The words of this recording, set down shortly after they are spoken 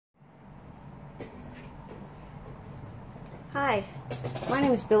Hi, my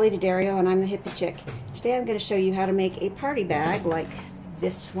name is Billy D'Addario and I'm the Hippie Chick. Today I'm going to show you how to make a party bag like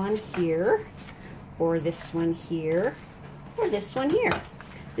this one here, or this one here, or this one here.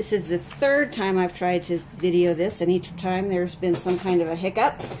 This is the third time I've tried to video this, and each time there's been some kind of a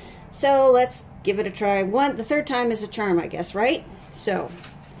hiccup. So let's give it a try. The third time is a charm, I guess, right? So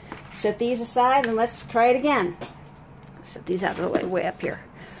set these aside and let's try it again. Set these out of the way up here.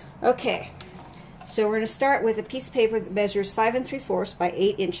 Okay. So we're going to start with a piece of paper that measures 5 3/4 by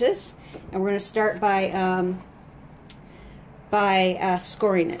 8 inches, and we're going to start by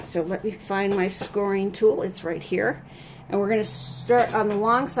scoring it. So let me find my scoring tool. It's right here, and we're going to start on the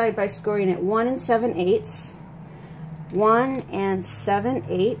long side by scoring it 1 7/8, 1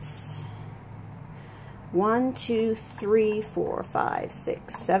 7/8, 1 2 3 4 5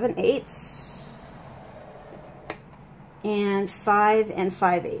 6 7/8. And 5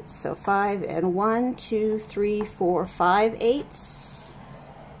 5/8. So 5 and 1 2 3 4 5/8.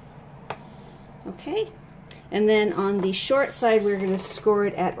 Okay, and then on the short side we're going to score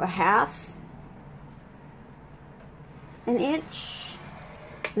it at 1/2 inch,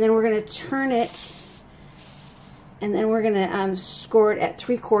 and then we're going to turn it, and then we're going to score it at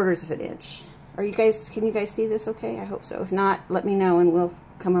 3/4 inch. Are you guys? Can you guys see this? Okay, I hope so. If not, let me know and we'll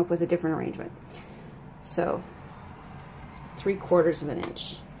come up with a different arrangement. So 3/4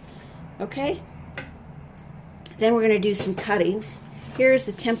 inch. Okay, then we're going to do some cutting. Here's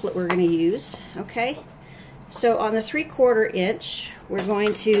the template we're going to use. Okay, so on the 3/4 inch we're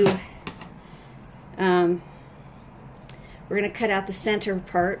going to cut out the center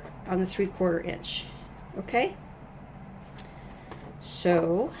part on the 3/4 inch. Okay,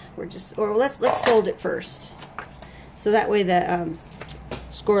 so let's fold it first, so that way the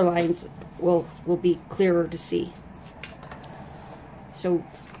score lines will be clearer to see. So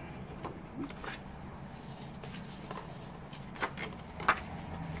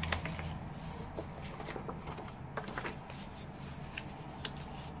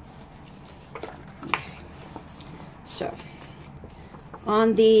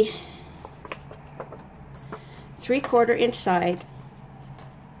on the 3/4 inch side,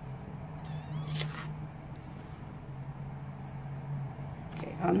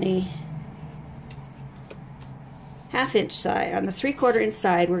 on the 1/2 inch side, on the 3/4 inch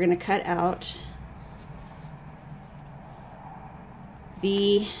side, we're going to cut out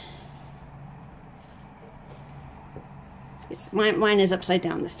mine is upside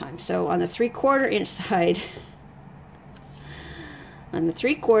down this time. So on the 3/4 inch side,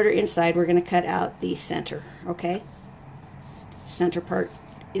 we're going to cut out the center. Okay, center part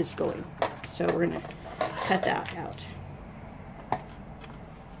is going, so we're going to cut that out.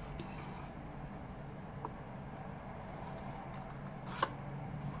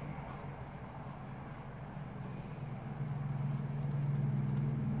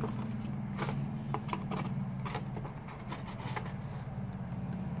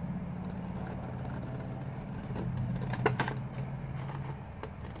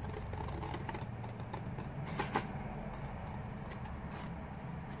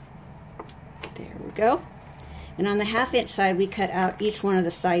 There we go. And on the 1/2 inch side, we cut out each one of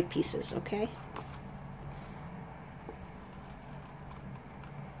the side pieces, okay?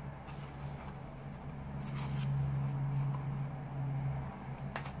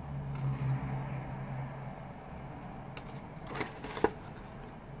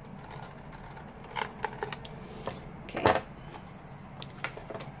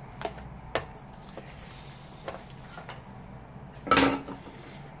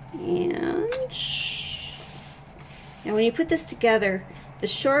 And when you put this together, the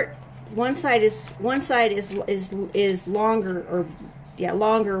short one side is longer, or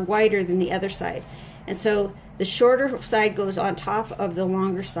longer, wider than the other side, and so the shorter side goes on top of the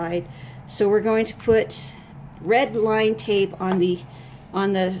longer side. So we're going to put red line tape on the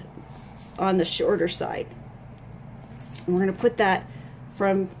shorter side, and we're going to put that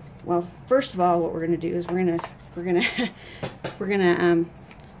from, well, first of all, what we're going to do is we're going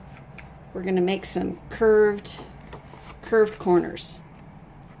to make some curved corners,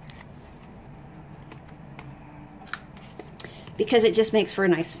 because it just makes for a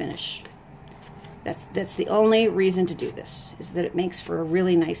nice finish. That's the only reason to do this, is that it makes for a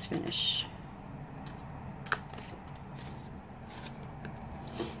really nice finish.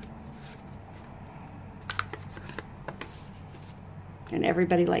 And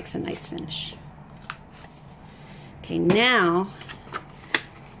everybody likes a nice finish. Okay, now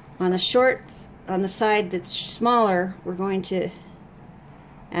on the side that's smaller, we're going to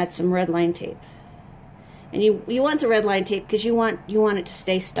add some red line tape. And you want the red line tape because you want it to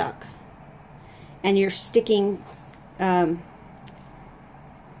stay stuck. And you're sticking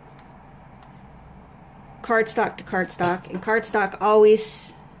cardstock to cardstock, and cardstock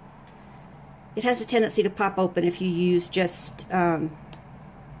always, it has a tendency to pop open if you use just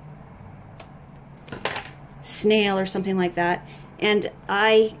snail or something like that, and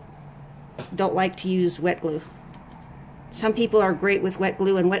I don't like to use wet glue. Some people are great with wet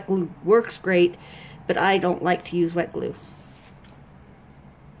glue, and wet glue works great, but I don't like to use wet glue.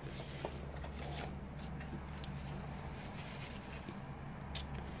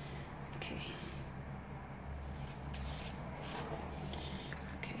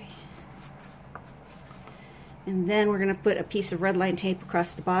 And then we're going to put a piece of red line tape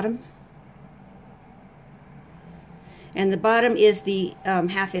across the bottom. And the bottom is the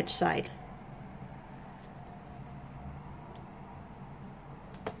half-inch side.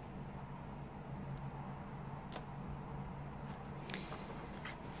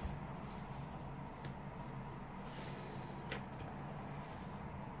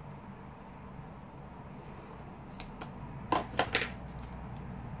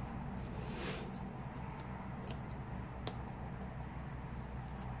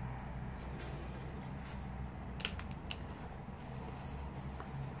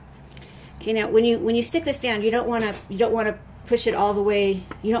 Okay, now when you stick this down, you don't want to push it all the way.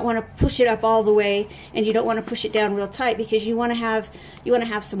 You don't want to push it up all the way, and you don't want to push it down real tight, because you want to have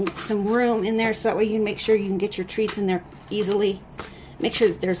some room in there, so that way you can make sure you can get your treats in there easily. Make sure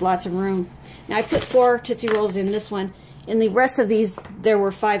that there's lots of room. Now I put 4 Tootsie Rolls in this one. In the rest of these, there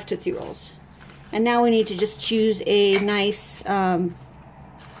were 5 Tootsie Rolls. And now we need to just choose a nice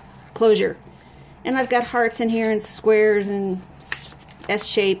closure. And I've got hearts in here and squares and S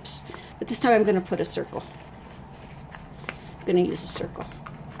shapes. But this time I'm going to put a circle. I'm going to use a circle.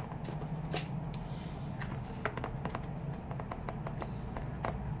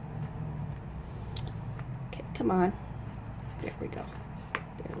 Okay, come on. There we go.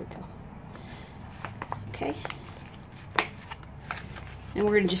 There we go. Okay. And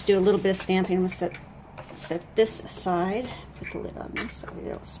we're going to just do a little bit of stamping. I'm going to set this aside. Put the lid on this so it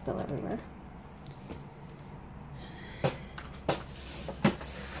don't spill everywhere.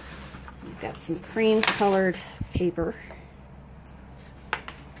 Got some cream colored paper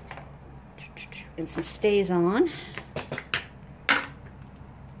and some stays on. Come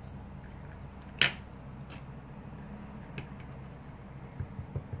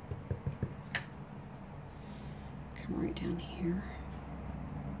right down here.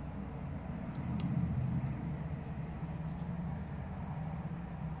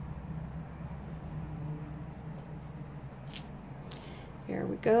 There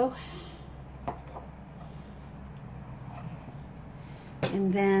we go.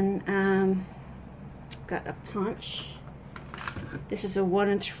 And then got a punch. This is a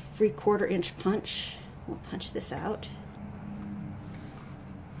 1 3/4 inch punch. We'll punch this out.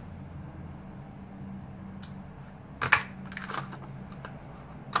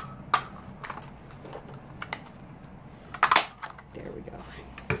 There we go.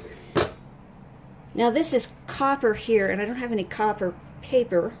 Now this is copper here, and I don't have any copper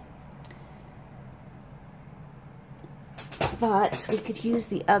paper. But we could use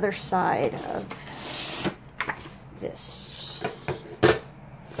the other side of this.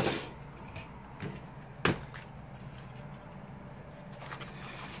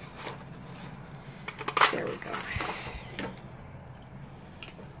 There we go.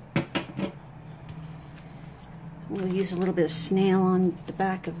 We'll use a little bit of snail on the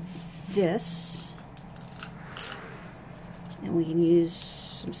back of this. And we can use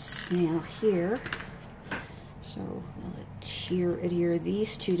some snail here. So we'll adhere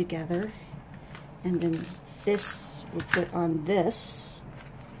these two together, and then this we'll put on this.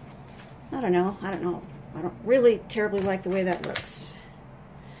 I don't know. I don't really terribly like the way that looks.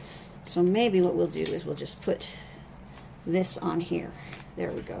 So maybe what we'll do is we'll just put this on here.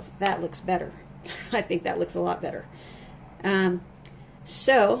 There we go. That looks better. I think that looks a lot better.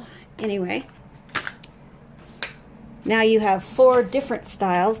 So anyway, now you have 4 different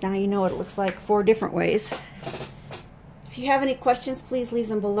styles. Now you know what it looks like 4 different ways. If you have any questions, please leave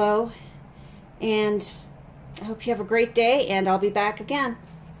them below. And I hope you have a great day, and I'll be back again.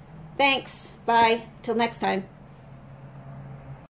 Thanks. Bye. Till next time.